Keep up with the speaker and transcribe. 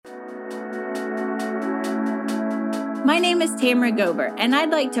My name is Tamara Gober, and I'd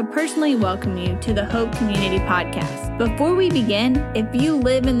like to personally welcome you to the Hope Community Podcast. Before we begin, if you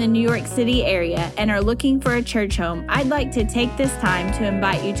live in the New York City area and are looking for a church home, I'd like to take this time to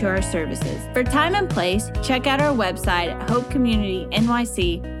invite you to our services. For time and place, check out our website at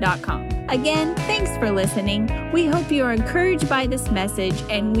hopecommunitynyc.com. Again, thanks for listening. We hope you are encouraged by this message,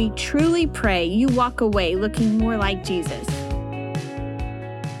 and we truly pray you walk away looking more like Jesus.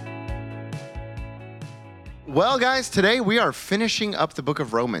 Well, guys, today we are finishing up the book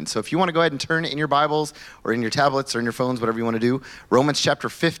of Romans. So if you want to go ahead and turn in your Bibles or in your tablets or in your phones, whatever you want to do, Romans chapter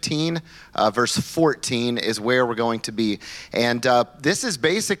 15, verse 14 is where we're going to be. And this is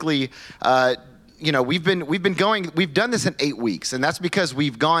basically, we've done this in 8 weeks, and that's because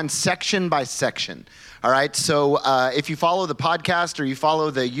we've gone section by section. All right, so if you follow the podcast or you follow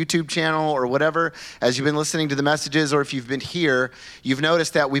the YouTube channel or whatever, as you've been listening to the messages, or if you've been here, you've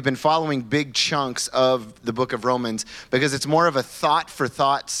noticed that we've been following big chunks of the book of Romans because it's more of a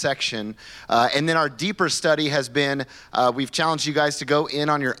thought-for-thought section. And then our deeper study has been, we've challenged you guys to go in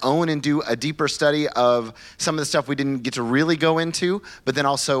on your own and do a deeper study of some of the stuff we didn't get to really go into, but then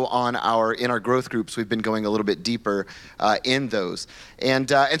also in our growth groups, we've been going a little bit deeper in those. And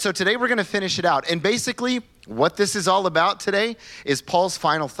so today we're going to finish it out. And basically, what this is all about today is Paul's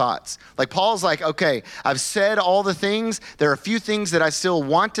final thoughts. Like Paul's like, okay, I've said all the things. There are a few things that I still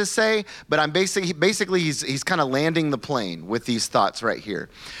want to say, but I'm basically he's kind of landing the plane with these thoughts right here.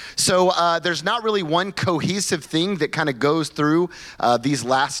 So there's not really one cohesive thing that kind of goes through these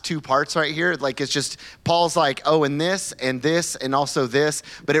last two parts right here. Like it's just Paul's like, oh, and this and also this,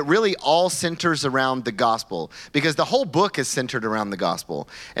 but it really all centers around the gospel because the whole book is centered around the gospel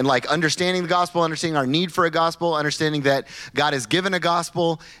and like understanding the gospel, understanding our need for a gospel, understanding that God has given a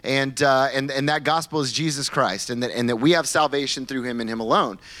gospel and that gospel is Jesus Christ and that we have salvation through him and him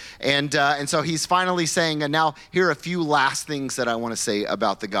alone. And so he's finally saying, and now here are a few last things that I want to say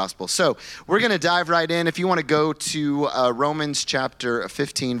about the gospel. So we're going to dive right in. If you want to go to Romans chapter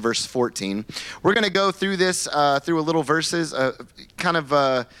 15, verse 14, we're going to go through this, through a little verses,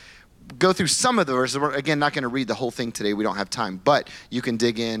 go through some of the verses. We're, again, not going to read the whole thing today. We don't have time, but you can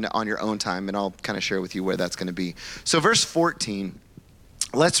dig in on your own time, and I'll kind of share with you where that's going to be. So verse 14,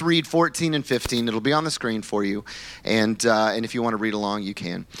 let's read 14 and 15. It'll be on the screen for you, and if you want to read along, you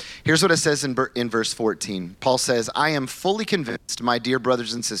can. Here's what it says in verse 14. Paul says, I am fully convinced, my dear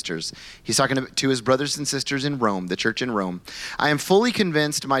brothers and sisters. He's talking to his brothers and sisters in Rome, the church in Rome. I am fully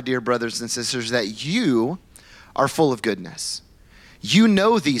convinced, my dear brothers and sisters, that you are full of goodness. You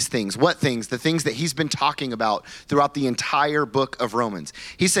know these things. What things? The things that he's been talking about throughout the entire book of Romans.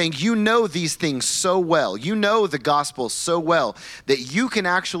 He's saying you know these things so well. You know the gospel so well that you can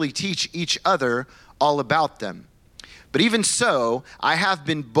actually teach each other all about them. But even so, I have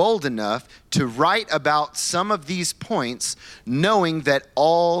been bold enough to write about some of these points, knowing that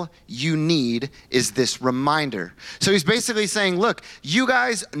all you need is this reminder. So he's basically saying, look, you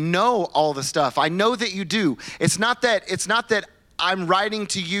guys know all the stuff. I know that you do. It's not that I'm writing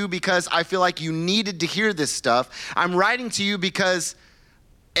to you because I feel like you needed to hear this stuff. I'm writing to you because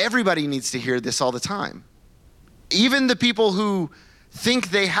everybody needs to hear this all the time. Even the people who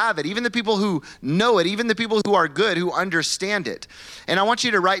think they have it, even the people who know it, even the people who are good, who understand it. And I want you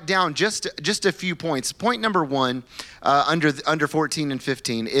to write down just a few points. Point number one, under 14 and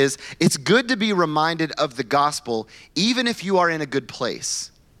 15 is it's good to be reminded of the gospel even if you are in a good place.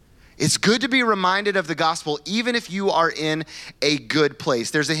 It's good to be reminded of the gospel, even if you are in a good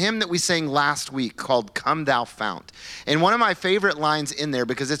place. There's a hymn that we sang last week called Come Thou Fount. And one of my favorite lines in there,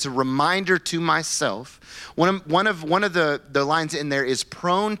 because it's a reminder to myself, one of the lines in there is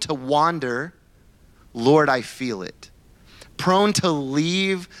prone to wander, Lord, I feel it. Prone to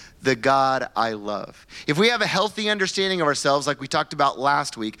leave the God I love. If we have a healthy understanding of ourselves, like we talked about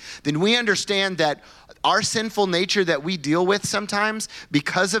last week, then we understand that our sinful nature that we deal with sometimes,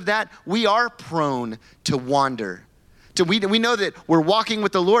 because of that, we are prone to wander. We know that we're walking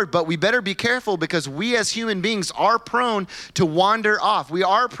with the Lord, but we better be careful because we as human beings are prone to wander off. We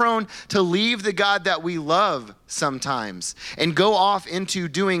are prone to leave the God that we love sometimes and go off into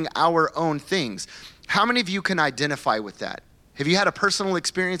doing our own things. How many of you can identify with that? Have you had a personal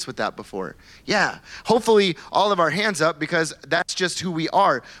experience with that before? Yeah. Hopefully all of our hands up because that's just who we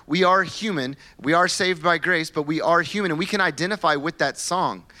are. We are human. We are saved by grace, but we are human and we can identify with that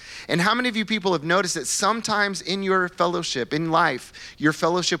song. And how many of you people have noticed that sometimes in your fellowship, in life, your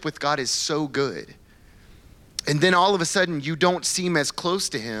fellowship with God is so good? And then all of a sudden you don't seem as close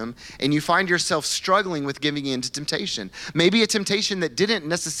to him and you find yourself struggling with giving in to temptation. Maybe a temptation that didn't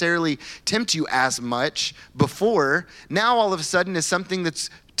necessarily tempt you as much before, now all of a sudden is something that's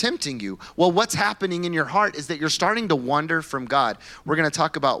tempting you. Well, what's happening in your heart is that you're starting to wander from God. We're going to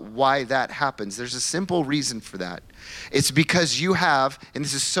talk about why that happens. There's a simple reason for that. It's because you have, and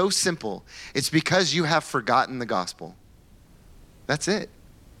this is so simple, it's because you have forgotten the gospel. That's it.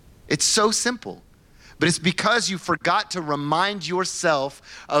 It's so simple. But it's because you forgot to remind yourself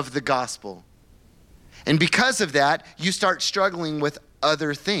of the gospel. And because of that, you start struggling with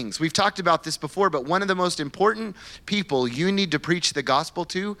other things. We've talked about this before, but one of the most important people you need to preach the gospel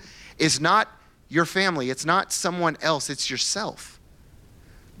to is not your family. It's not someone else. It's yourself.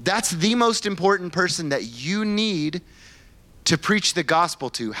 That's the most important person that you need to preach the gospel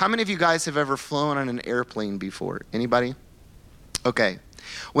to. How many of you guys have ever flown on an airplane before? Anybody? Okay.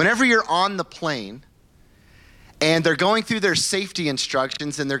 Whenever you're on the plane, and they're going through their safety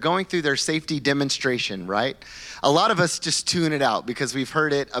instructions and they're going through their safety demonstration, right? A lot of us just tune it out because we've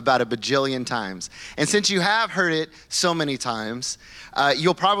heard it about a bajillion times. And since you have heard it so many times,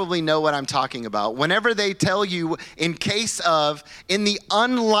 you'll probably know what I'm talking about. Whenever they tell you in the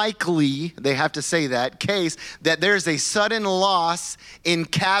unlikely, they have to say that, case that there's a sudden loss in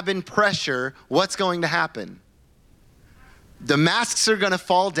cabin pressure, what's going to happen? The masks are going to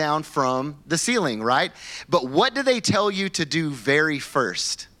fall down from the ceiling, right? But what do they tell you to do very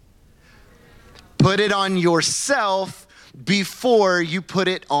first? Put it on yourself before you put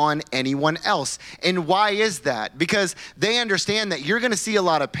it on anyone else. And why is that? Because they understand that you're going to see a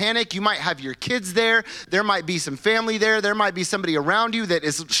lot of panic. You might have your kids there. There might be some family there. There might be somebody around you that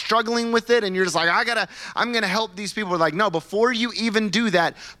is struggling with it. And you're just like, I'm going to help these people. We're like, no, before you even do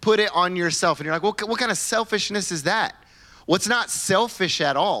that, put it on yourself. And you're like, what kind of selfishness is that? Well, it's not selfish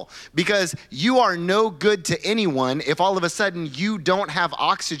at all, because you are no good to anyone if all of a sudden you don't have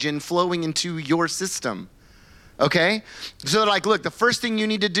oxygen flowing into your system. Okay? So they're like, look, the first thing you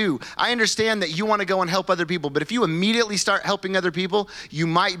need to do, I understand that you want to go and help other people, but if you immediately start helping other people, you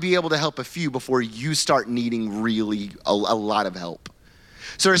might be able to help a few before you start needing really a lot of help.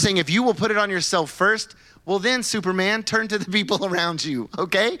 So they're saying if you will put it on yourself first, well then, Superman, turn to the people around you,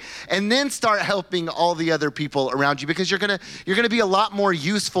 okay? And then start helping all the other people around you, because you're gonna be a lot more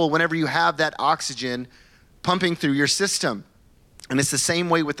useful whenever you have that oxygen pumping through your system. And it's the same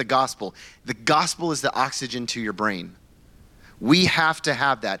way with the gospel. The gospel is the oxygen to your brain. We have to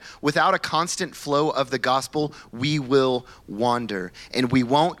have that. Without a constant flow of the gospel, we will wander, and we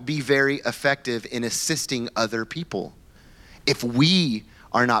won't be very effective in assisting other people if we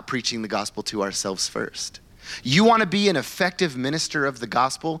are not preaching the gospel to ourselves first. You want to be an effective minister of the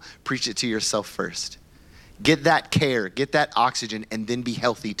gospel, preach it to yourself first. Get that care, get that oxygen, and then be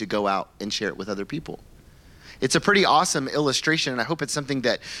healthy to go out and share it with other people. It's a pretty awesome illustration, and I hope it's something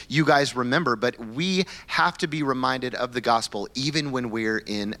that you guys remember, but we have to be reminded of the gospel even when we're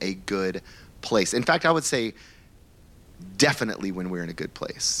in a good place. In fact, I would say definitely when we're in a good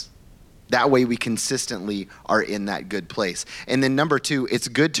place. That way we consistently are in that good place. And then number 2, it's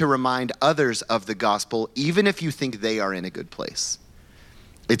good to remind others of the gospel, even if you think they are in a good place.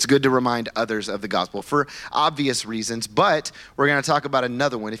 It's good to remind others of the gospel for obvious reasons, but we're going to talk about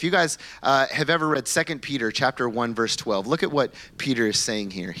another one. If you guys have ever read 2 Peter chapter 1, verse 12, look at what Peter is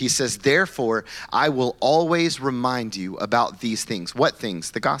saying here. He says, therefore, I will always remind you about these things. What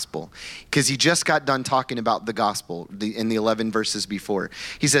things? The gospel. Because he just got done talking about the gospel in the 11 verses before.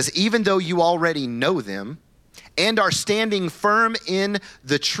 He says, even though you already know them and are standing firm in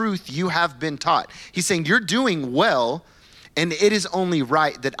the truth you have been taught. He's saying you're doing well, and it is only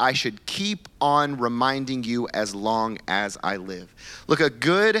right that I should keep on reminding you as long as I live. Look, a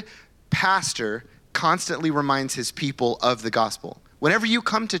good pastor constantly reminds his people of the gospel. Whenever you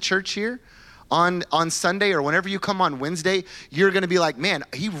come to church here on Sunday, or whenever you come on Wednesday, you're going to be like, man,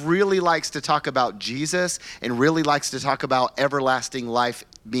 he really likes to talk about Jesus and really likes to talk about everlasting life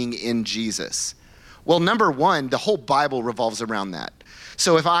being in Jesus. Well, number 1, the whole Bible revolves around that.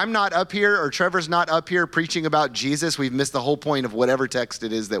 So if I'm not up here or Trevor's not up here preaching about Jesus, we've missed the whole point of whatever text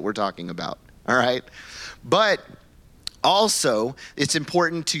it is that we're talking about, all right? But also, it's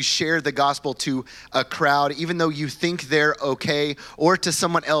important to share the gospel to a crowd, even though you think they're okay, or to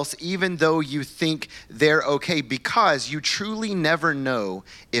someone else, even though you think they're okay, because you truly never know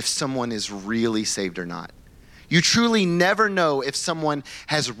if someone is really saved or not. You truly never know if someone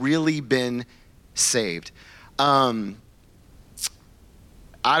has really been saved.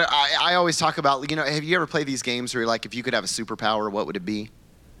 I always talk about, have you ever played these games where you're like, if you could have a superpower, what would it be?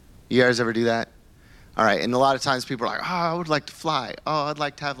 You guys ever do that? All right, and a lot of times people are like, oh, I would like to fly. Oh, I'd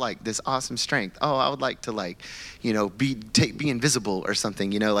like to have like this awesome strength. Oh, I would like to like, be invisible or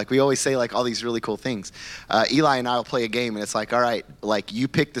something. Like we always say like all these really cool things. Eli and I will play a game, and it's like, all right, like you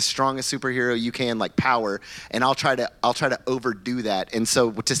pick the strongest superhero you can, like power, and I'll try to overdo that, and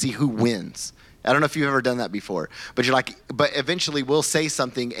so to see who wins. I don't know if you've ever done that before, but but eventually we'll say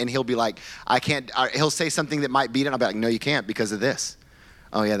something, and he'll be like, I can't. He'll say something that might beat it, and I'll be like, no, you can't because of this.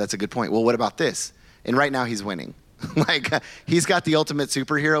 Oh yeah, that's a good point. Well, what about this? And right now he's winning. He's got the ultimate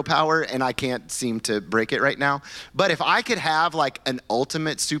superhero power, and I can't seem to break it right now. But if I could have like an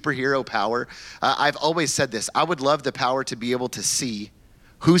ultimate superhero power, I've always said this, I would love the power to be able to see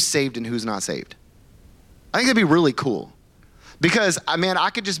who's saved and who's not saved. I think that'd be really cool. Because, man, I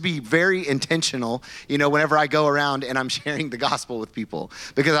could just be very intentional, whenever I go around and I'm sharing the gospel with people.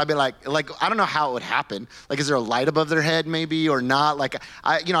 Because I'd be like, I don't know how it would happen. Like, is there a light above their head maybe or not? Like,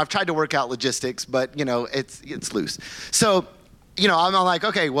 I've tried to work out logistics, but, it's loose. So, I'm like,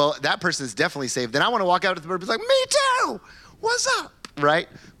 okay, well, that person's definitely saved. Then I want to walk out to the bird and be like, me too. What's up? Right?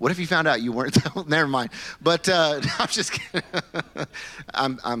 What if you found out you weren't? Never mind. But I'm just kidding.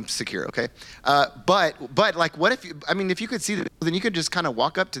 I'm secure, okay? But like, what if if you could see them, then you could just kind of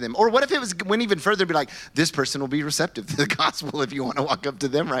walk up to them. Or what if it went even further, be like, this person will be receptive to the gospel if you want to walk up to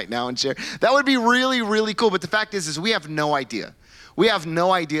them right now and share. That would be really, really cool. But the fact is we have no idea. We have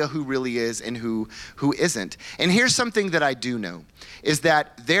no idea who really is and who isn't. And here's something that I do know, is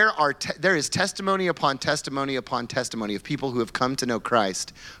that there is testimony upon testimony upon testimony of people who have come to know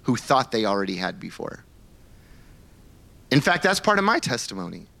Christ who thought they already had before. In fact, that's part of my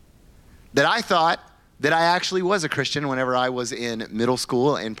testimony, that I thought that I actually was a Christian whenever I was in middle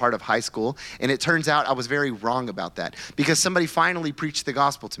school and part of high school. And it turns out I was very wrong about that because somebody finally preached the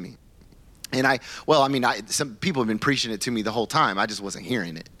gospel to me. And some people have been preaching it to me the whole time. I just wasn't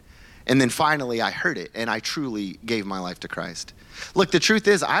hearing it. And then finally I heard it, and I truly gave my life to Christ. Look, the truth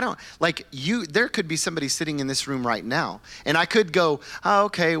is, there could be somebody sitting in this room right now, and I could go, oh,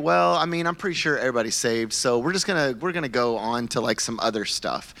 okay, well, I'm pretty sure everybody's saved, so we're gonna go on to like some other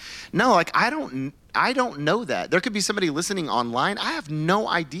stuff. No, like I don't know that. There could be somebody listening online. I have no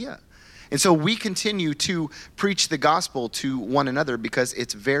idea. And so we continue to preach the gospel to one another because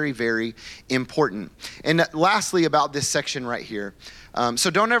it's very, very important. And lastly, about this section right here, so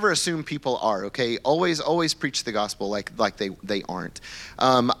don't ever assume people are, okay? Always preach the gospel like they aren't.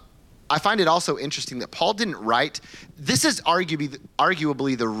 I find it also interesting that Paul didn't write, this is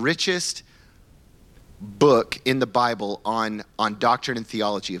arguably the richest book in the Bible on doctrine and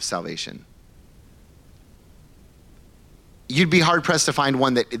theology of salvation. You'd be hard-pressed to find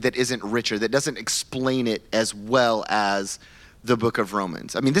one that isn't richer, that doesn't explain it as well as the book of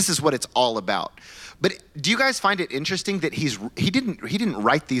Romans. This is what it's all about. But do you guys find it interesting that he didn't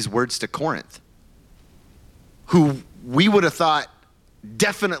write these words to Corinth, who we would have thought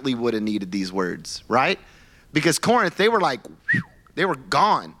definitely would have needed these words, right? Because Corinth, they were like, whew, they were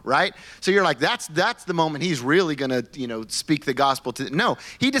gone, right? So you're like, that's the moment he's really gonna, speak the gospel to. No,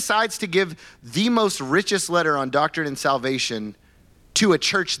 he decides to give the most richest letter on doctrine and salvation to a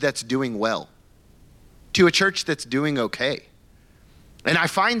church that's doing well, to a church that's doing okay. And I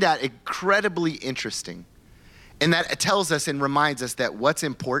find that incredibly interesting. And that it tells us and reminds us that what's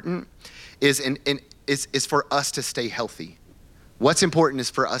important is for us to stay healthy. What's important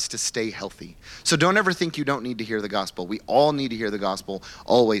is for us to stay healthy. So don't ever think you don't need to hear the gospel. We all need to hear the gospel,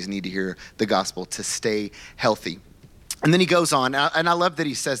 always need to hear the gospel to stay healthy. And then he goes on, and I love that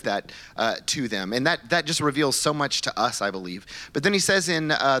he says that to them. And that just reveals so much to us, I believe. But then he says in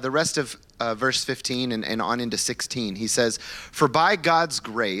the rest of verse 15 and on into 16, he says, "For by God's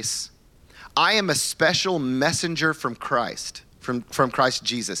grace, I am a special messenger from Christ." From Christ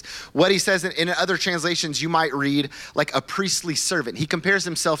Jesus. What he says in other translations, you might read like a priestly servant. He compares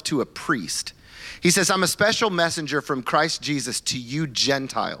himself to a priest. He says, I'm a special messenger from Christ Jesus to you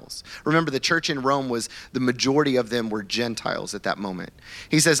Gentiles. Remember, the church in Rome the majority of them were Gentiles at that moment.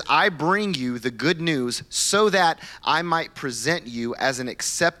 He says, I bring you the good news so that I might present you as an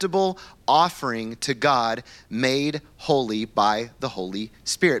acceptable offering to God made holy by the Holy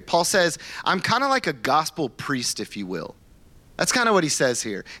Spirit. Paul says, I'm kind of like a gospel priest, if you will. That's kind of what he says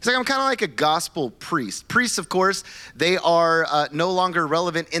here. He's like, I'm kind of like a gospel priest. Priests, of course, they are no longer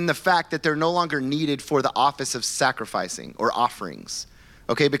relevant in the fact that they're no longer needed for the office of sacrificing or offerings,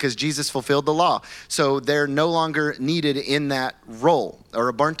 okay, because Jesus fulfilled the law. So they're no longer needed in that role, or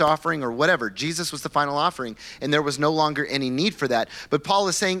a burnt offering or whatever. Jesus was the final offering, and there was no longer any need for that. But Paul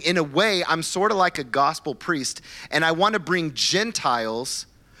is saying, in a way, I'm sort of like a gospel priest, and I want to bring Gentiles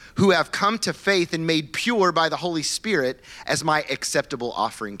who have come to faith and made pure by the Holy Spirit as my acceptable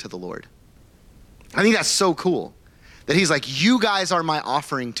offering to the Lord. I think that's so cool that he's like, you guys are my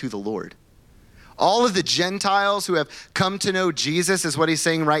offering to the Lord. All of the Gentiles who have come to know Jesus is what he's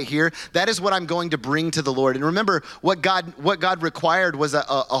saying right here. That is what I'm going to bring to the Lord. And remember, what God required was a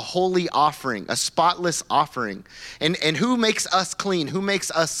holy offering, a spotless offering. And who makes us clean? Who makes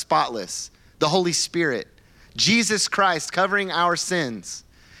us spotless? The Holy Spirit. Jesus Christ covering our sins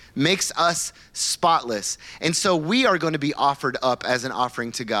makes us spotless. And so we are going to be offered up as an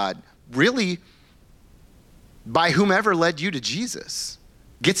offering to God, really by whomever led you to Jesus.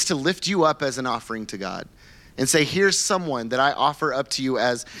 Gets to lift you up as an offering to God and say, here's someone that I offer up to you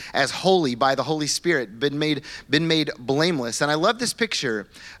as holy by the Holy Spirit, been made blameless. And I love this picture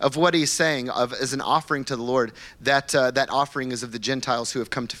of what he's saying of as an offering to the Lord, that offering is of the Gentiles who have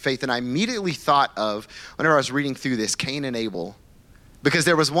come to faith. And I immediately thought of, whenever I was reading through this, Cain and Abel, because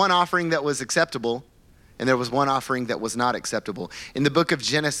there was one offering that was acceptable and there was one offering that was not acceptable. In the book of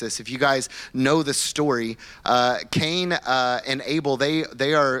Genesis, if you guys know the story, Cain and Abel, they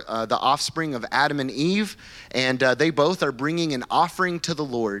are the offspring of Adam and Eve, and they both are bringing an offering to the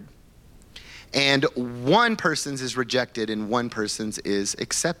Lord. And one person's is rejected and one person's is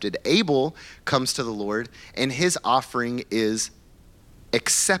accepted. Abel comes to the Lord, and his offering is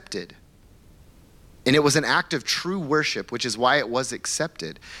accepted. And it was an act of true worship, which is why it was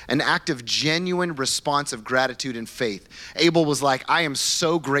accepted. An act of genuine response of gratitude and faith. Abel was like, I am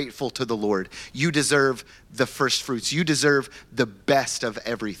so grateful to the Lord. You deserve the first fruits. You deserve the best of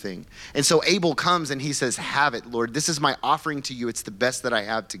everything. And so Abel comes and he says, have it, Lord. This is my offering to you. It's the best that I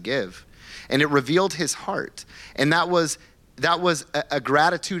have to give. And it revealed his heart. And that was a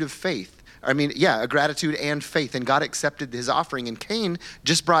gratitude of faith. A gratitude and faith. And God accepted his offering. And Cain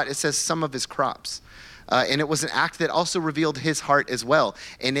just brought, it says, some of his crops. And it was an act that also revealed his heart as well.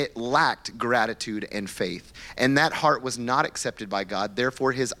 And it lacked gratitude and faith. And that heart was not accepted by God.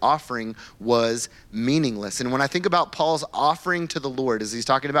 Therefore, his offering was meaningless. And when I think about Paul's offering to the Lord, as he's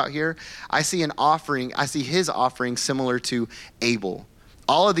talking about here, I see his offering similar to Abel.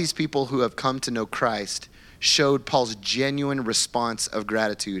 All of these people who have come to know Christ showed Paul's genuine response of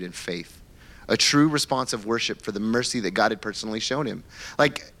gratitude and faith. A true response of worship for the mercy that God had personally shown him.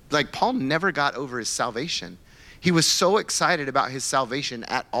 Like Paul never got over his salvation. He was so excited about his salvation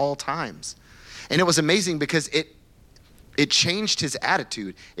at all times. And it was amazing because it changed his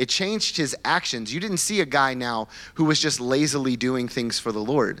attitude. It changed his actions. You didn't see a guy now who was just lazily doing things for the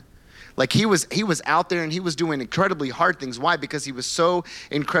Lord. Like he was out there and he was doing incredibly hard things. Why? Because he was so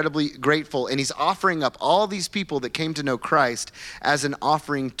incredibly grateful. And he's offering up all these people that came to know Christ as an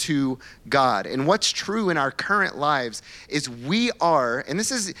offering to God. And what's true in our current lives is we are, and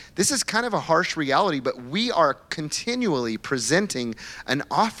this is kind of a harsh reality, but we are continually presenting an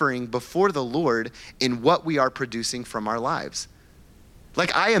offering before the Lord in what we are producing from our lives.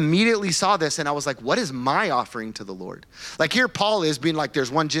 Like I immediately saw this and I was like, what is my offering to the Lord? Like here Paul is being like,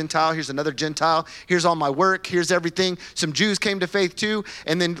 there's one Gentile, here's another Gentile, here's all my work, here's everything. Some Jews came to faith too.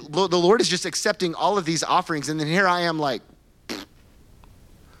 And then the Lord is just accepting all of these offerings. And then here I am like,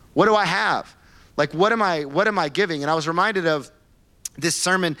 what do I have? Like, what am I giving? And I was reminded of this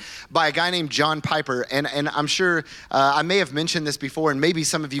sermon by a guy named John Piper, and I'm sure I may have mentioned this before, and maybe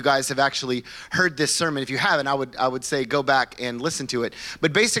some of you guys have actually heard this sermon. If you haven't, I would say go back and listen to it.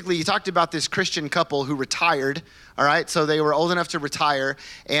 But basically, he talked about this Christian couple who retired. All right, so they were old enough to retire,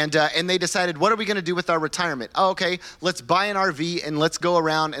 and they decided, what are we going to do with our retirement? Oh, okay, let's buy an RV and let's go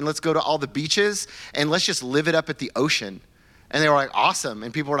around and let's go to all the beaches and let's just live it up at the ocean. And they were like, awesome.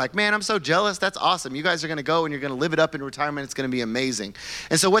 And people were like, man, I'm so jealous. That's awesome. You guys are going to go and you're going to live it up in retirement. It's going to be amazing.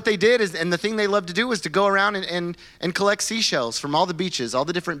 And so what they did is, and the thing they loved to do was to go around and collect seashells from all the beaches, all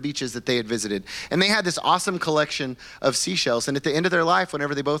the different beaches that they had visited. And they had this awesome collection of seashells. And at the end of their life,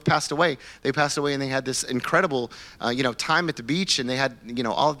 whenever they both passed away and they had this incredible, time at the beach, and they had,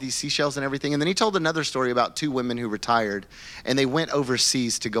 all of these seashells and everything. And then he told another story about two women who retired, and they went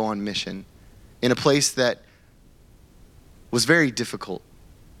overseas to go on mission in a place that was very difficult.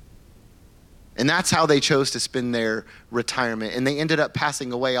 And that's how they chose to spend their retirement. And they ended up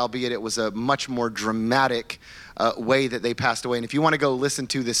passing away, albeit it was a much more dramatic way that they passed away. And if you want to go listen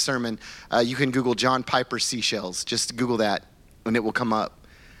to this sermon, you can Google John Piper seashells. Just Google that and it will come up.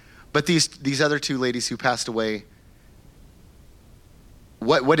 But these other two ladies who passed away,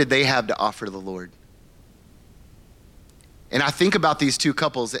 what did they have to offer to the Lord? And I think about these two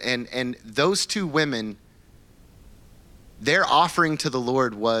couples and those two women. Their offering to the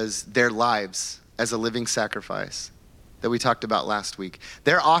Lord was their lives as a living sacrifice that we talked about last week.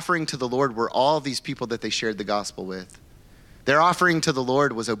 Their offering to the Lord were all these people that they shared the gospel with. Their offering to the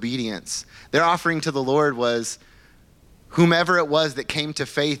Lord was obedience. Their offering to the Lord was whomever it was that came to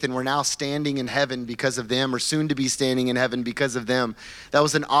faith and we're now standing in heaven because of them, or soon to be standing in heaven because of them. That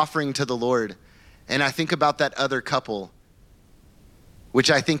was an offering to the Lord. And I think about that other couple, which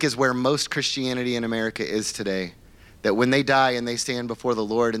I think is where most Christianity in America is today. That when they die and they stand before the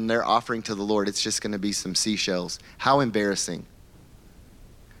Lord and they're offering to the Lord, it's just going to be some seashells. How embarrassing.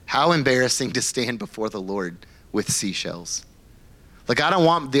 How embarrassing to stand before the Lord with seashells. Like, I don't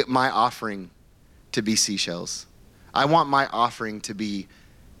want my offering to be seashells. I want my offering to be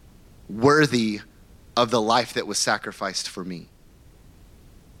worthy of the life that was sacrificed for me.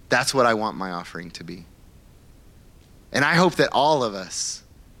 That's what I want my offering to be. And I hope that all of us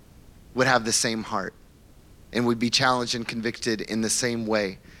would have the same heart and would be challenged and convicted in the same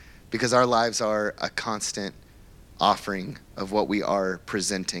way, because our lives are a constant offering of what we are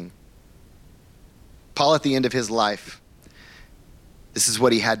presenting. Paul, at the end of his life, this is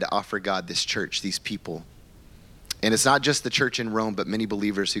what he had to offer God, this church, these people. And it's not just the church in Rome, but many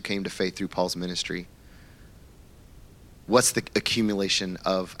believers who came to faith through Paul's ministry. What's the accumulation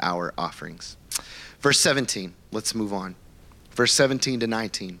of our offerings? Verse 17, let's move on. Verse 17 to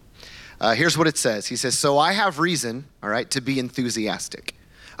 19. Here's what it says. He says, so I have reason, all right, to be enthusiastic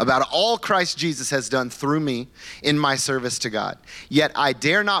about all Christ Jesus has done through me in my service to God. Yet I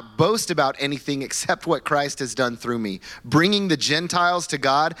dare not boast about anything except what Christ has done through me, bringing the Gentiles to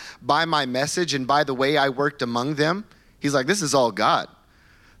God by my message and by the way I worked among them. He's like, this is all God.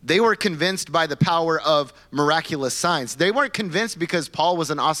 They were convinced by the power of miraculous signs. They weren't convinced because Paul was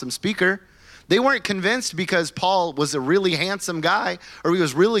an awesome speaker. They weren't convinced because Paul was a really handsome guy, or he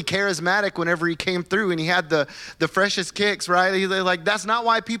was really charismatic whenever he came through and he had the freshest kicks, right? They're like, that's not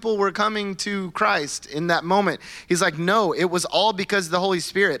why people were coming to Christ in that moment. He's like, no, it was all because of the Holy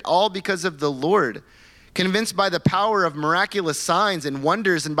Spirit, all because of the Lord. Convinced by the power of miraculous signs and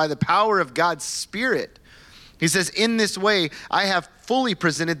wonders and by the power of God's Spirit. He says, in this way, I have fully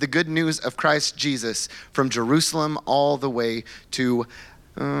presented the good news of Christ Jesus from Jerusalem all the way to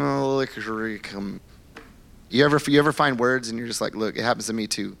you ever find words and you're just like, look, it happens to me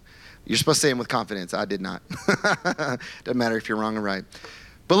too. You're supposed to say them with confidence. I did not. Doesn't matter if you're wrong or right.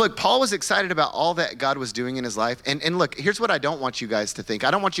 But look, Paul was excited about all that God was doing in his life. And look, here's what I don't want you guys to think.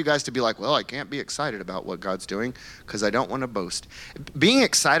 I don't want you guys to be like, well, I can't be excited about what God's doing because I don't want to boast. Being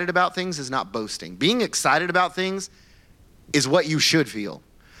excited about things is not boasting. Being excited about things is what you should feel.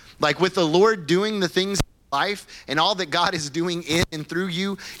 Like with the Lord doing the things life and all that God is doing in and through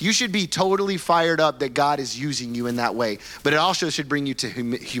you, you should be totally fired up that God is using you in that way. But it also should bring you to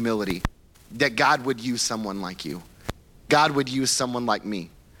humility, that God would use someone like you. God would use someone like me.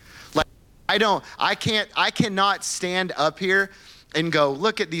 Like I cannot stand up here and go,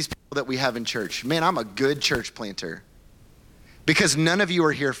 look at these people that we have in church. Man, I'm a good church planter. Because none of you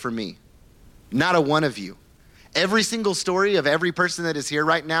are here for me. Not a one of you. Every single story of every person that is here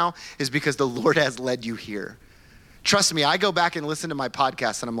right now is because the Lord has led you here. Trust me, I go back and listen to my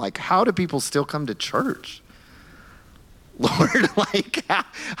podcast and I'm like, how do people still come to church? Lord, like,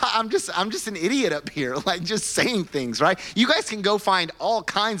 I'm just an idiot up here, like just saying things, right? You guys can go find all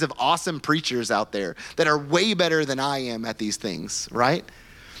kinds of awesome preachers out there that are way better than I am at these things, right?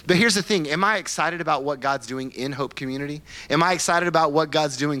 But here's the thing. Am I excited about what God's doing in Hope Community? Am I excited about what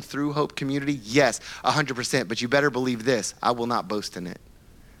God's doing through Hope Community? Yes, 100%. But you better believe this. I will not boast in it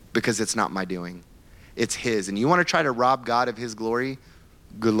because it's not my doing. It's his. And you want to try to rob God of his glory?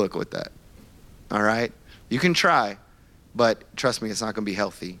 Good luck with that. All right? You can try, but trust me, it's not going to be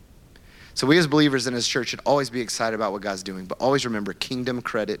healthy. So we as believers in his church should always be excited about what God's doing. But always remember, kingdom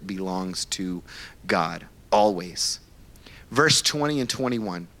credit belongs to God. Always. Verse 20 and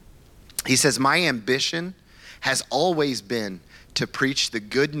 21, he says, my ambition has always been to preach the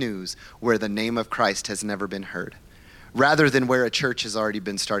good news where the name of Christ has never been heard, rather than where a church has already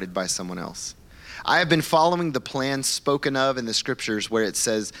been started by someone else. I have been following the plan spoken of in the scriptures where it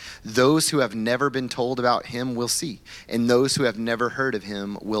says, those who have never been told about him will see, and those who have never heard of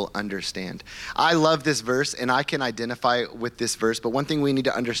him will understand. I love this verse, and I can identify with this verse, but one thing we need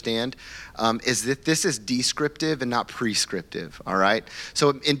to understand is that this is descriptive and not prescriptive, all right?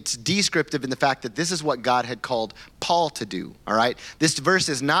 So it's descriptive in the fact that this is what God had called Paul to do, all right? This verse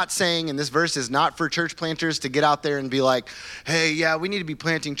is not saying, and this verse is not for church planters to get out there and be like, hey, yeah, we need to be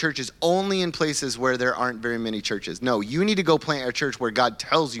planting churches only in places where there aren't very many churches. No, you need to go plant a church where God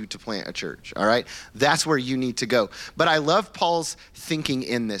tells you to plant a church, all right? That's where you need to go. But I love Paul's thinking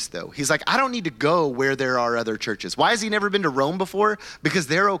in this, though. He's like, I don't need to go where there are other churches. Why has he never been to Rome before? Because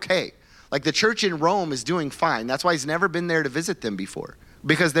they're okay. Like the church in Rome is doing fine. That's why he's never been there to visit them before,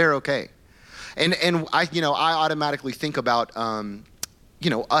 because they're okay. And I automatically think about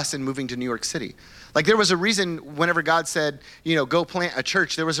us and moving to New York City. Like there was a reason whenever God said, go plant a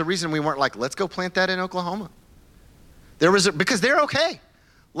church, there was a reason we weren't like, let's go plant that in Oklahoma. Because they're okay.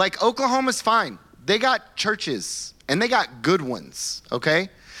 Like Oklahoma's fine. They got churches and they got good ones, okay?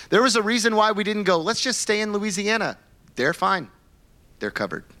 There was a reason why we didn't go, let's just stay in Louisiana. They're fine. They're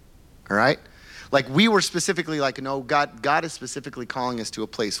covered, all right? Like we were specifically like, no, God is specifically calling us to a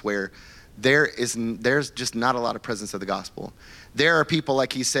place where there's just not a lot of presence of the gospel. There are people,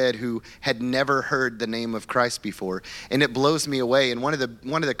 like he said, who had never heard the name of Christ before, and it blows me away. And one of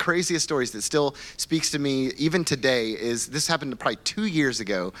the craziest stories that still speaks to me even today is this happened probably 2 years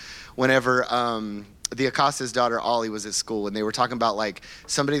ago, whenever the Acosta's daughter Ollie was at school, and they were talking about like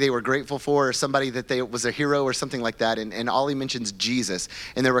somebody they were grateful for, or somebody that they was a hero or something like that. And Ollie mentions Jesus,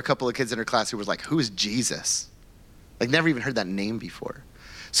 and there were a couple of kids in her class who was like, "Who is Jesus?" Like never even heard that name before.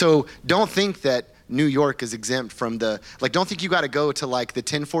 So don't think that New York is exempt from don't think you got to go to like the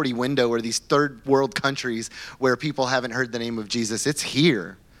 1040 window or these third world countries where people haven't heard the name of Jesus. It's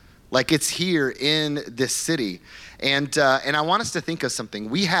here. Like it's here in this city. And I want us to think of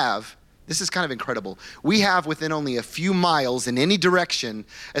something. This is kind of incredible. We have within only a few miles in any direction,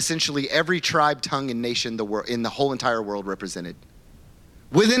 essentially every tribe, tongue, and nation in the whole entire world represented.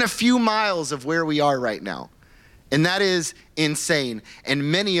 Within a few miles of where we are right now. And that is insane.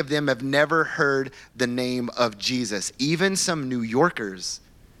 And many of them have never heard the name of Jesus. Even some New Yorkers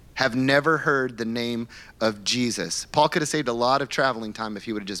have never heard the name of Jesus. Paul could have saved a lot of traveling time if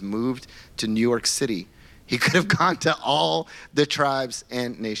he would have just moved to New York City. He could have gone to all the tribes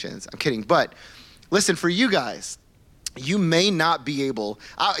and nations. I'm kidding. But listen, for you guys, you may not be able,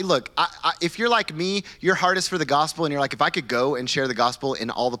 if you're like me, your heart is for the gospel, and you're like, if I could go and share the gospel in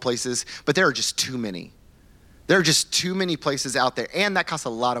all the places, but there are just too many. There are just too many places out there, and that costs a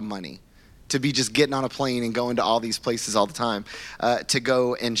lot of money to be just getting on a plane and going to all these places all the time to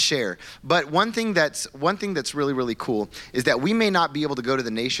go and share. But one thing that's really, really cool is that we may not be able to go to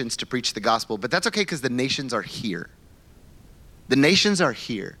the nations to preach the gospel, but that's okay because the nations are here. The nations are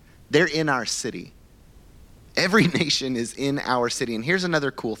here. They're in our city. Every nation is in our city. And here's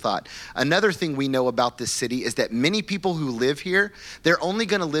another cool thought. Another thing we know about this city is that many people who live here, they're only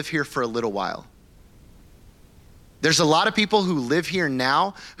going to live here for a little while. There's a lot of people who live here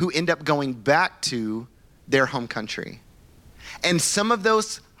now who end up going back to their home country. And some of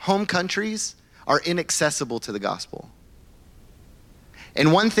those home countries are inaccessible to the gospel.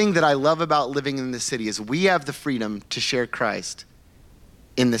 And one thing that I love about living in this city is we have the freedom to share Christ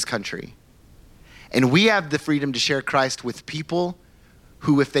in this country. And we have the freedom to share Christ with people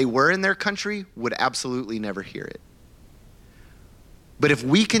who, if they were in their country, would absolutely never hear it. But if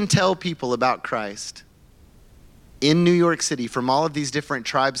we can tell people about Christ in New York City from all of these different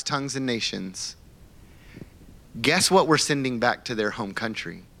tribes, tongues, and nations, guess what we're sending back to their home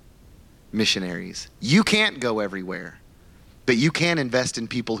country? Missionaries. You can't go everywhere, but you can invest in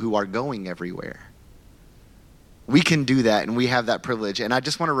people who are going everywhere. We can do that, and we have that privilege. And I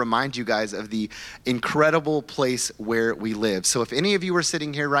just want to remind you guys of the incredible place where we live. So if any of you are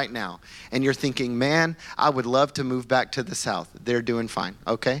sitting here right now and you're thinking, man, I would love to move back to the South, they're doing fine,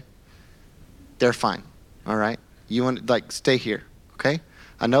 okay? They're fine, all right? You want to stay here, okay?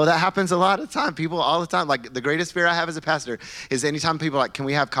 I know that happens a lot of time. People all the time, like the greatest fear I have as a pastor is anytime people are like, can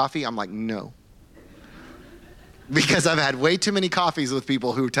we have coffee? I'm like, no. Because I've had way too many coffees with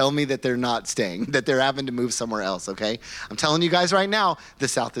people who tell me that they're not staying, that they're having to move somewhere else, okay? I'm telling you guys right now, the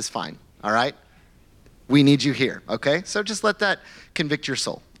South is fine, all right? We need you here, okay? So just let that convict your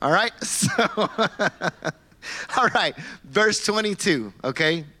soul, all right? So, all right, verse 22,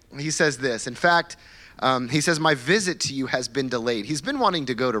 okay? He says this. In fact, he says, my visit to you has been delayed. He's been wanting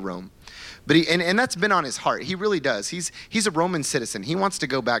to go to Rome, but and that's been on his heart. He really does. He's a Roman citizen. He wants to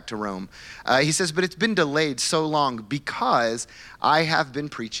go back to Rome. He says, but it's been delayed so long because I have been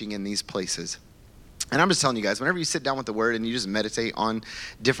preaching in these places. And I'm just telling you guys, whenever you sit down with the word and you just meditate on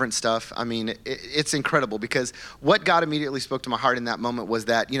different stuff, I mean, it's incredible because what God immediately spoke to my heart in that moment was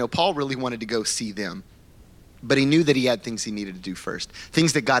that, Paul really wanted to go see them. But he knew that he had things he needed to do first,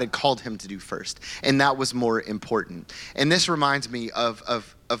 things that God had called him to do first. And that was more important. And this reminds me of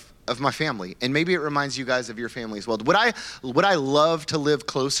my family. And maybe it reminds you guys of your family as well. Would I love to live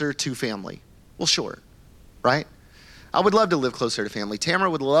closer to family? Well, sure, right? I would love to live closer to family. Tamara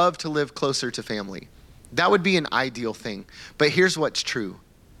would love to live closer to family. That would be an ideal thing. But here's what's true.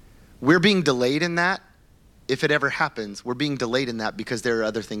 We're being delayed in that. If it ever happens, we're being delayed in that because there are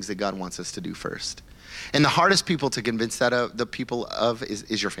other things that God wants us to do first. And the hardest people to convince that of the people of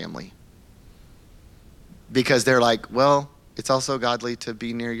is your family. Because they're like, well, it's also godly to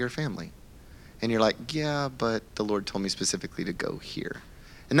be near your family. And you're like, yeah, but the Lord told me specifically to go here.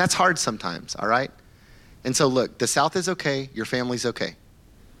 And that's hard sometimes, all right? And so look, the South is okay, your family's okay.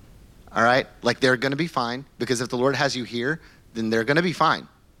 All right? Like they're gonna be fine, because if the Lord has you here, then they're gonna be fine.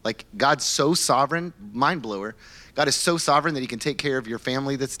 Like God's so sovereign, mind blower. God is so sovereign that he can take care of your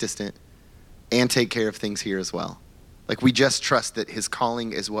family that's distant and take care of things here as well. Like we just trust that his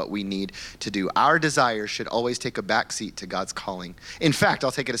calling is what we need to do. Our desires should always take a backseat to God's calling. In fact,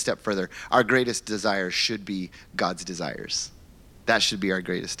 I'll take it a step further. Our greatest desires should be God's desires. That should be our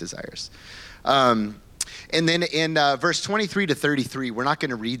greatest desires. And then in verse 23 to 33, we're not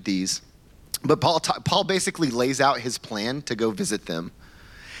going to read these, but Paul basically lays out his plan to go visit them.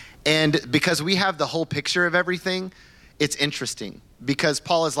 And because we have the whole picture of everything, it's interesting. Because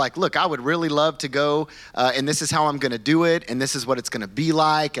Paul is like, look, I would really love to go, and this is how I'm going to do it, and this is what it's going to be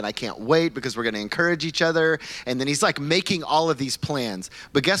like, and I can't wait because we're going to encourage each other. And then he's like making all of these plans.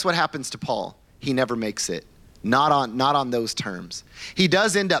 But guess what happens to Paul? He never makes it. Not on those terms. He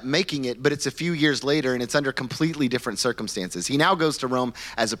does end up making it, but it's a few years later, and it's under completely different circumstances. He now goes to Rome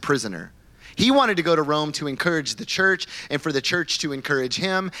as a prisoner. He wanted to go to Rome to encourage the church, and for the church to encourage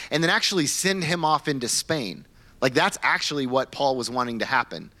him, and then actually send him off into Spain. Like that's actually what Paul was wanting to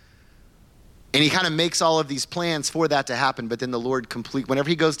happen. And he kind of makes all of these plans for that to happen, but then the Lord whenever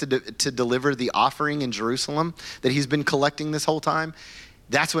he goes to deliver the offering in Jerusalem that he's been collecting this whole time,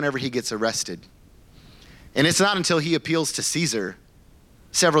 that's whenever he gets arrested. And it's not until he appeals to Caesar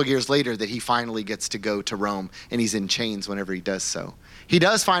several years later that he finally gets to go to Rome, and he's in chains whenever he does so. He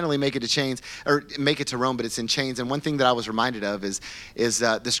does finally make it to Rome, but it's in chains. And one thing that I was reminded of is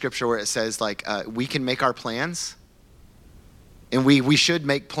the scripture where it says like we can make our plans, and we should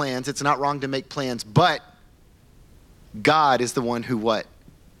make plans. It's not wrong to make plans, but God is the one who what?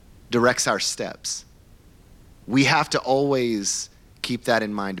 Directs our steps. We have to always keep that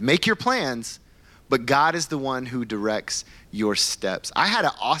in mind. Make your plans, but God is the one who directs your steps. I had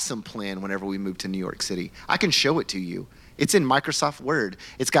an awesome plan whenever we moved to New York City. I can show it to you. It's in Microsoft Word.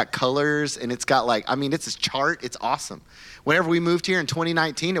 It's got colors, and it's got it's a chart. It's awesome. Whenever we moved here in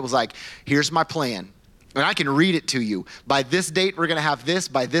 2019, it was like, here's my plan. And I can read it to you. By this date, we're going to have this.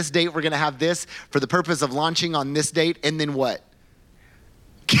 By this date, we're going to have this for the purpose of launching on this date. And then what?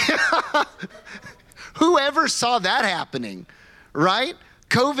 Whoever saw that happening, right?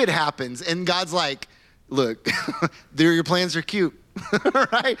 COVID happens, and God's like, look, your plans are cute,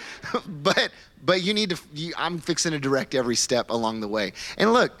 right? But you need to, I'm fixing to direct every step along the way.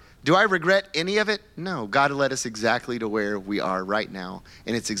 And look, do I regret any of it? No, God led us exactly to where we are right now,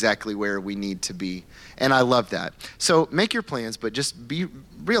 and it's exactly where we need to be. And I love that. So make your plans, but just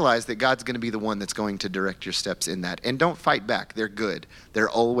realize that God's going to be the one that's going to direct your steps in that. And don't fight back. They're good. They're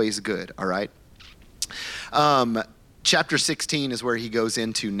always good, all right? Chapter 16 is where he goes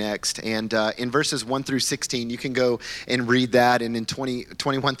into next. And in verses 1 through 16, you can go and read that. And in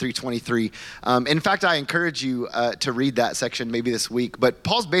 21 through 23. In fact, I encourage you to read that section maybe this week. But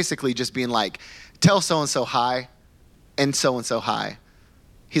Paul's basically just being like, tell so-and-so hi and so-and-so hi.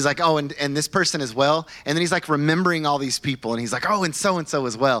 He's like, oh, and this person as well. And then he's like remembering all these people. And he's like, oh, and so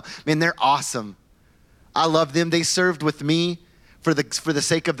as well. Man, they're awesome. I love them. They served with me for the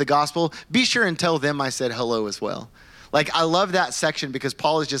sake of the gospel. Be sure and tell them I said hello as well. Like, I love that section because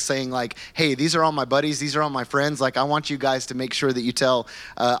Paul is just saying like, hey, these are all my buddies. These are all my friends. Like, I want you guys to make sure that you tell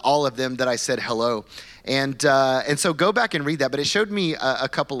all of them that I said hello. And so go back and read that. But it showed me a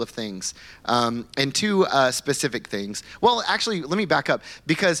couple of things and two specific things. Well, actually, let me back up.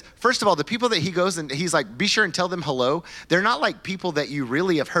 Because first of all, the people that he goes and he's like, be sure and tell them hello. They're not like people that you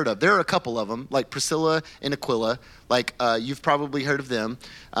really have heard of. There are a couple of them, like Priscilla and Aquila. Like, you've probably heard of them.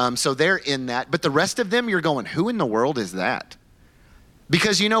 So they're in that. But the rest of them, you're going, who in the world is that?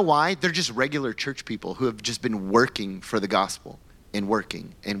 Because you know why? They're just regular church people who have just been working for the gospel and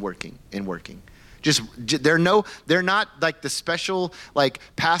working and working and working. They're not like the special like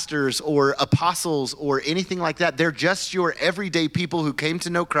pastors or apostles or anything like that. They're just your everyday people who came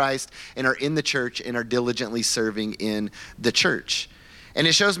to know Christ and are in the church and are diligently serving in the church. And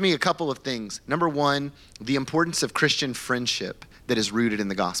it shows me a couple of things. Number one, the importance of Christian friendship that is rooted in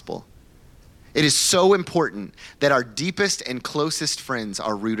the gospel. It is so important that our deepest and closest friends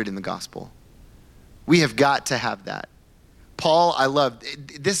are rooted in the gospel. We have got to have that. Paul, I love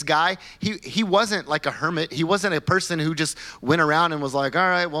this guy. He wasn't like a hermit. He wasn't a person who just went around and was like, all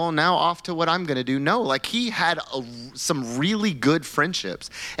right, well, now off to what I'm going to do. No, like he had some really good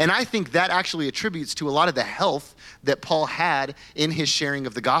friendships. And I think that actually attributes to a lot of the health that Paul had in his sharing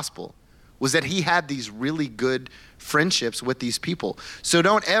of the gospel, was that he had these really good friendships with these people. So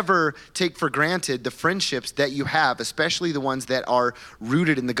don't ever take for granted the friendships that you have, especially the ones that are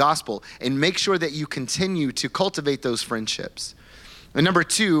rooted in the gospel, and make sure that you continue to cultivate those friendships. And number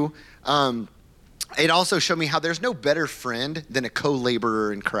two, it also showed me how there's no better friend than a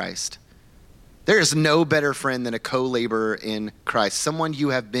co-laborer in Christ. There is no better friend than a co-laborer in Christ, someone you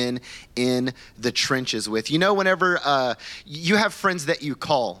have been in the trenches with. You know, whenever you have friends that you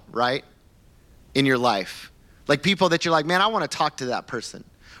call, right, in your life, like people that you're like, man, I want to talk to that person.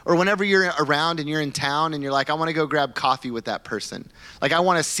 Or whenever you're around and you're in town and you're like, I want to go grab coffee with that person. Like, I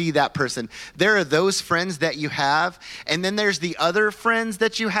want to see that person. There are those friends that you have. And then there's the other friends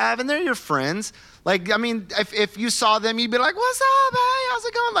that you have, and they're your friends. Like, I mean, if you saw them, you'd be like, what's up? Hey, how's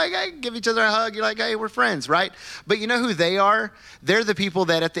it going? Like, hey, give each other a hug. You're like, hey, we're friends, right? But you know who they are? They're the people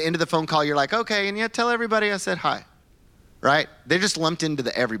that at the end of the phone call, you're like, okay, and yeah, tell everybody I said hi, right? They're just lumped into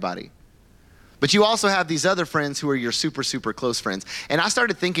the everybody. But you also have these other friends who are your super, super close friends. And I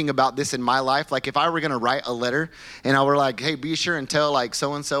started thinking about this in my life. Like, if I were going to write a letter and I were like, hey, be sure and tell like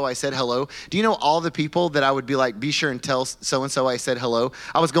so-and-so I said hello. Do you know all the people that I would be like, be sure and tell so-and-so I said hello?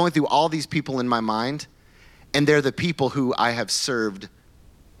 I was going through all these people in my mind, and they're the people who I have served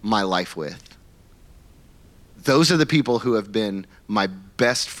my life with. Those are the people who have been my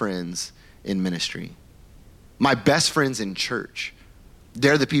best friends in ministry, my best friends in church.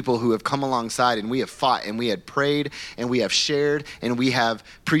 They're the people who have come alongside, and we have fought, and we had prayed, and we have shared, and we have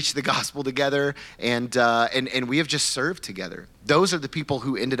preached the gospel together, and we have just served together. Those are the people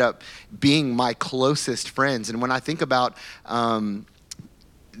who ended up being my closest friends. And when I think about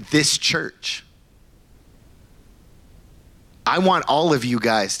this church, I want all of you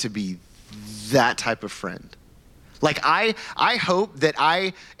guys to be that type of friend. Like, I hope that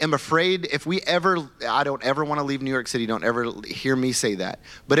I am afraid I don't ever want to leave New York City. Don't ever hear me say that.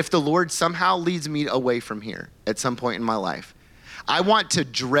 But if the Lord somehow leads me away from here at some point in my life, I want to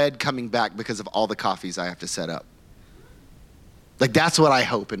dread coming back because of all the coffees I have to set up. Like, that's what I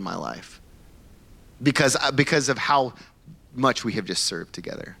hope in my life. Because of how much we have just served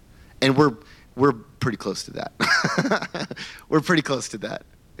together. And we're pretty close to that. We're pretty close to that.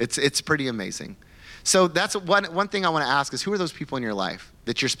 It's pretty amazing. So that's one thing I want to ask is, who are those people in your life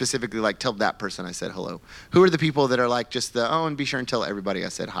that you're specifically like, tell that person I said hello? Who are the people that are like just and be sure and tell everybody I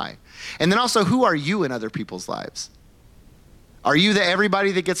said hi? And then also, who are you in other people's lives? Are you the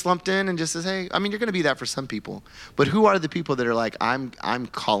everybody that gets lumped in and just says, hey, I mean, you're going to be that for some people. But who are the people that are like, I'm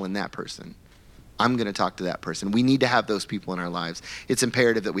calling that person. I'm going to talk to that person. We need to have those people in our lives. It's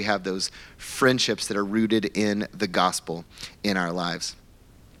imperative that we have those friendships that are rooted in the gospel in our lives.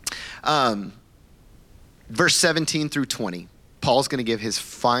 Verse 17 through 20, Paul's going to give his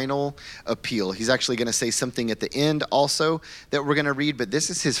final appeal. He's actually going to say something at the end also that we're going to read, but this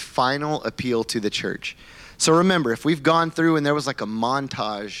is his final appeal to the church. So remember, if we've gone through and there was like a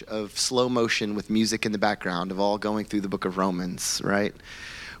montage of slow motion with music in the background of all going through the book of Romans, right?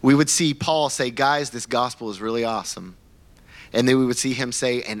 We would see Paul say, guys, this gospel is really awesome. And then we would see him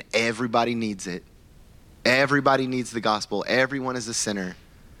say, and everybody needs it. Everybody needs the gospel. Everyone is a sinner.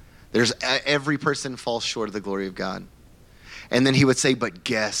 Every person falls short of the glory of God. And then he would say, but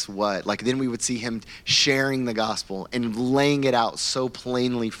guess what? Like, then we would see him sharing the gospel and laying it out so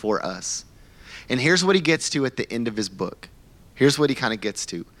plainly for us. And here's what he gets to at the end of his book. Here's what he kind of gets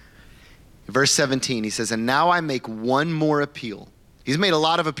to. Verse 17, he says, and now I make one more appeal. He's made a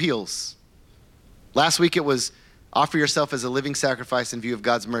lot of appeals. Last week it was, offer yourself as a living sacrifice in view of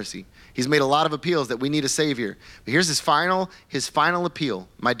God's mercy. He's made a lot of appeals that we need a Savior. But here's his final appeal.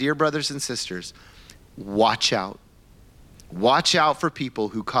 My dear brothers and sisters, watch out. Watch out for people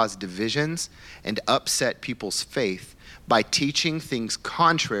who cause divisions and upset people's faith by teaching things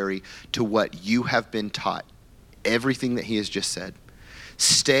contrary to what you have been taught. Everything that he has just said.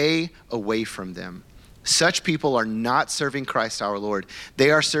 Stay away from them. Such people are not serving Christ our Lord. They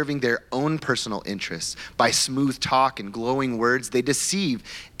are serving their own personal interests. By smooth talk and glowing words, they deceive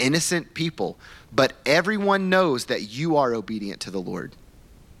innocent people. But everyone knows that you are obedient to the Lord.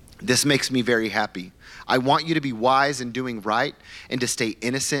 This makes me very happy. I want you to be wise in doing right and to stay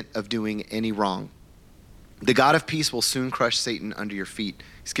innocent of doing any wrong. The God of peace will soon crush Satan under your feet.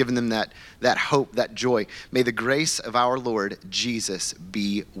 He's given them that hope, that joy. May the grace of our Lord Jesus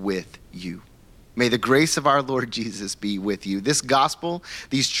be with you. May the grace of our Lord Jesus be with you. This gospel,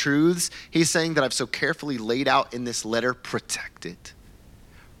 these truths, he's saying that I've so carefully laid out in this letter, protect it.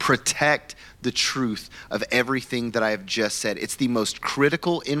 Protect the truth of everything that I have just said. It's the most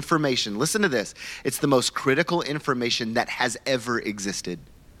critical information. Listen to this. It's the most critical information that has ever existed.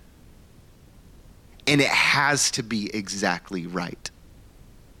 And it has to be exactly right.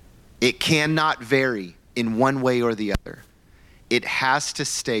 It cannot vary in one way or the other. it has to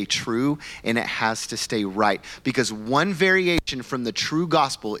stay true and it has to stay right. Because one variation from the true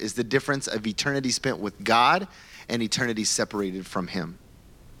gospel is the difference of eternity spent with God and eternity separated from him.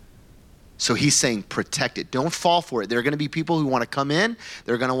 So he's saying protect it. Don't fall for it. There are going to be people who want to come in.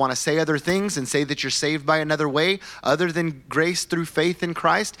 They're going to want to say other things and say that you're saved by another way other than grace through faith in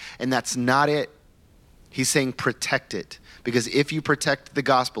Christ. And that's not it. He's saying protect it. Because if you protect the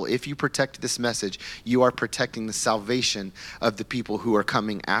gospel, if you protect this message, you are protecting the salvation of the people who are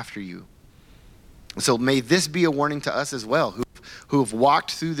coming after you. So may this be a warning to us as well, who have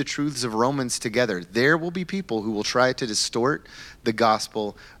walked through the truths of Romans together. There will be people who will try to distort the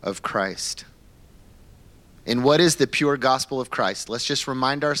gospel of Christ. And what is the pure gospel of Christ? Let's just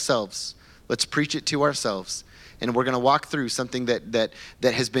remind ourselves. Let's preach it to ourselves. And we're going to walk through something that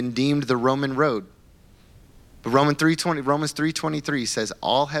has been deemed the Roman road. But Romans 3:23 says,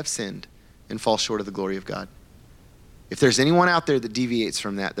 all have sinned and fall short of the glory of God. If there's anyone out there that deviates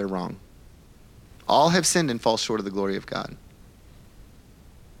from that, they're wrong. All have sinned and fall short of the glory of God.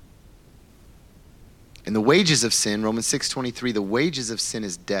 And the wages of sin, Romans 6:23, the wages of sin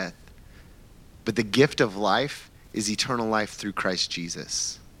is death. But the gift of life is eternal life through Christ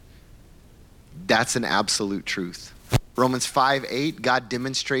Jesus. That's an absolute truth. Romans 5:8, God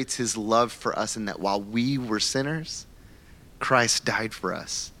demonstrates his love for us in that while we were sinners, Christ died for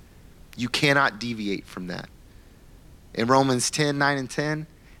us. You cannot deviate from that. In Romans 10:9 and 10,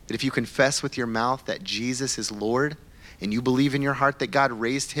 that if you confess with your mouth that Jesus is Lord and you believe in your heart that God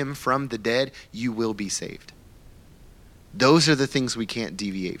raised him from the dead, you will be saved. Those are the things we can't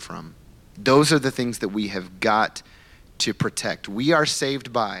deviate from. Those are the things that we have got to protect. We are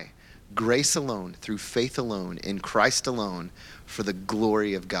saved by grace alone, through faith alone, in Christ alone, for the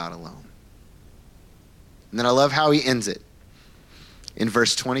glory of God alone. And then I love how he ends it in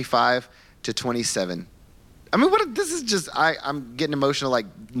verse 25 to 27. I mean, this is just, I'm getting emotional, like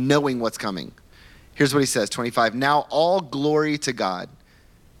knowing what's coming. Here's what he says, 25. Now all glory to God,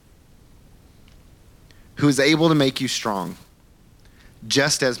 who is able to make you strong,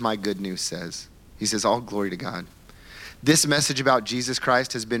 just as my good news says. He says, all glory to God. This message about Jesus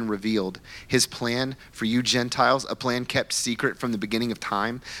Christ has been revealed. His plan for you Gentiles, a plan kept secret from the beginning of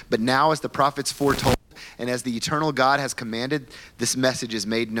time. But now as the prophets foretold, and as the eternal God has commanded, this message is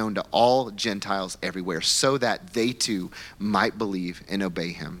made known to all Gentiles everywhere, so that they too might believe and obey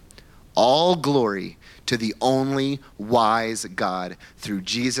him. All glory to the only wise God through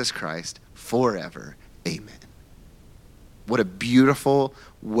Jesus Christ forever. Amen. What a beautiful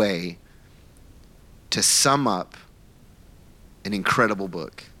way to sum up an incredible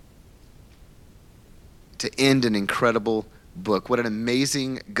book. To end an incredible book. What an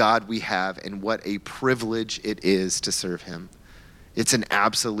amazing God we have, and what a privilege it is to serve him. It's an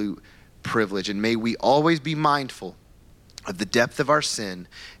absolute privilege, and may we always be mindful of the depth of our sin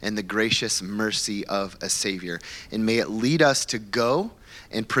and the gracious mercy of a Savior. And may it lead us to go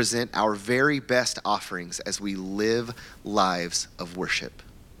and present our very best offerings as we live lives of worship.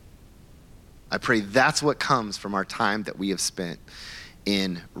 I pray that's what comes from our time that we have spent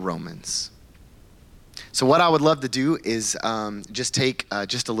in Romans. So what I would love to do is just take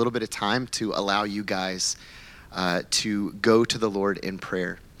just a little bit of time to allow you guys to go to the Lord in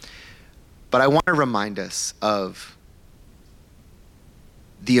prayer. But I want to remind us of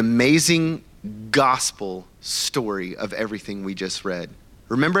the amazing gospel story of everything we just read.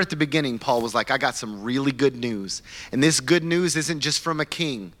 Remember at the beginning, Paul was like, I got some really good news. And this good news isn't just from a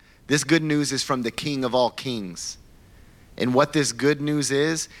king. This good news is from the King of all kings. And what this good news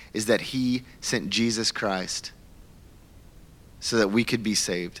is that he sent Jesus Christ so that we could be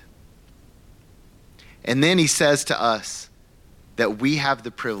saved. And then he says to us that we have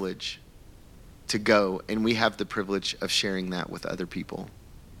the privilege to go, and we have the privilege of sharing that with other people.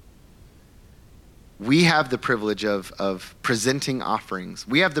 We have the privilege of presenting offerings.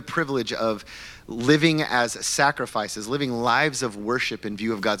 We have the privilege of living as sacrifices, living lives of worship in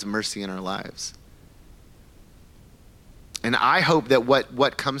view of God's mercy in our lives. And I hope that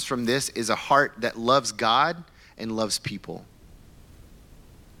what comes from this is a heart that loves God and loves people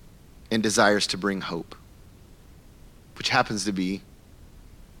and desires to bring hope, which happens to be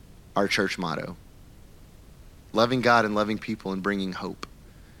our church motto. Loving God and loving people and bringing hope.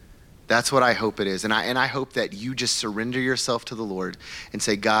 That's what I hope it is. And I hope that you just surrender yourself to the Lord and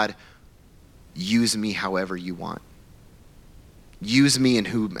say, God, use me however you want. Use me in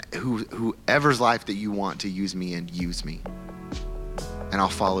whoever's life that you want to use me in, use me. And I'll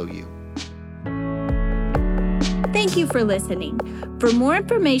follow you. Thank you for listening. For more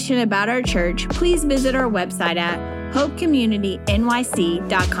information about our church, please visit our website at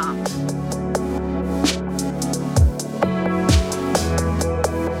hopecommunitynyc.com.